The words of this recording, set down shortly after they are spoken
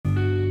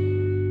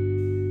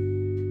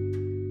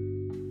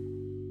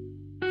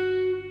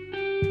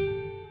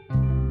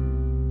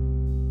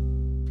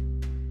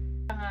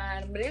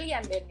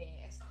brilian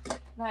Dennise.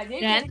 Nah,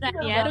 jadi Dan Dennise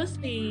Rania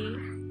Rusti.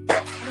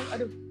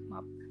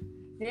 maaf.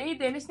 Jadi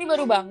Dennise nih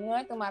baru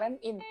banget kemarin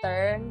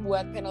intern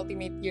buat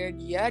penultimate year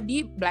dia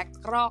di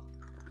BlackRock.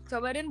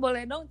 Coba Den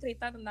boleh dong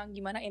cerita tentang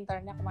gimana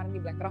internnya kemarin di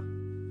BlackRock?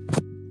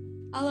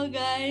 Halo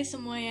guys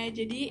semuanya.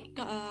 Jadi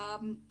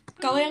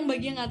kalau yang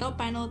bagi yang nggak tahu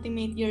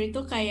penultimate year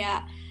itu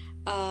kayak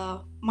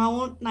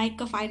mau naik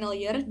ke final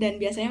year, dan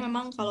biasanya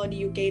memang kalau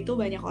di UK itu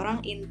banyak orang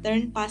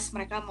intern pas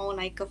mereka mau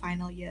naik ke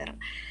final year.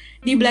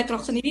 Di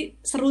BlackRock sendiri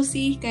seru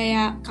sih,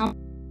 kayak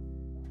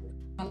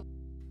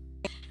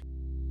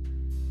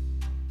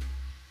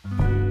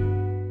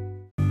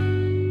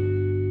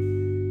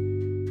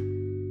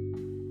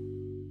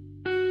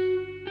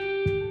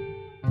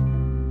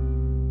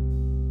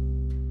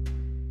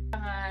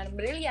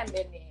Brilian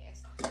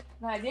Dennise.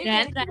 Nah, jadi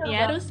dan Dennise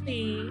Rania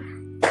Rusti.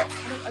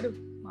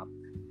 maaf.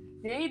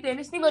 Jadi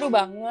Dennise nih baru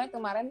banget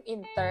kemarin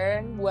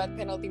intern buat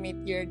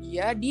penultimate year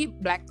dia di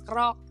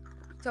BlackRock.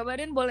 Coba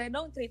Den boleh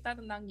dong cerita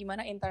tentang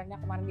gimana internnya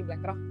kemarin di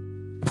BlackRock?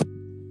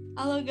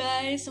 Halo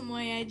guys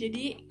semuanya.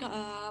 Jadi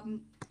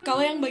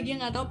kalau yang bagi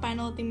yang nggak tahu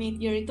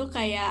penultimate year itu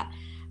kayak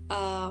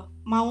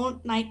mau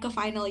naik ke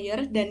final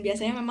year, dan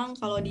biasanya memang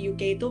kalau di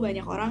UK itu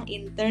banyak orang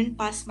intern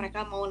pas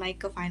mereka mau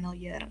naik ke final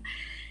year.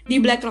 Di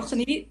BlackRock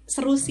sendiri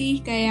seru sih,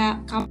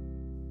 kayak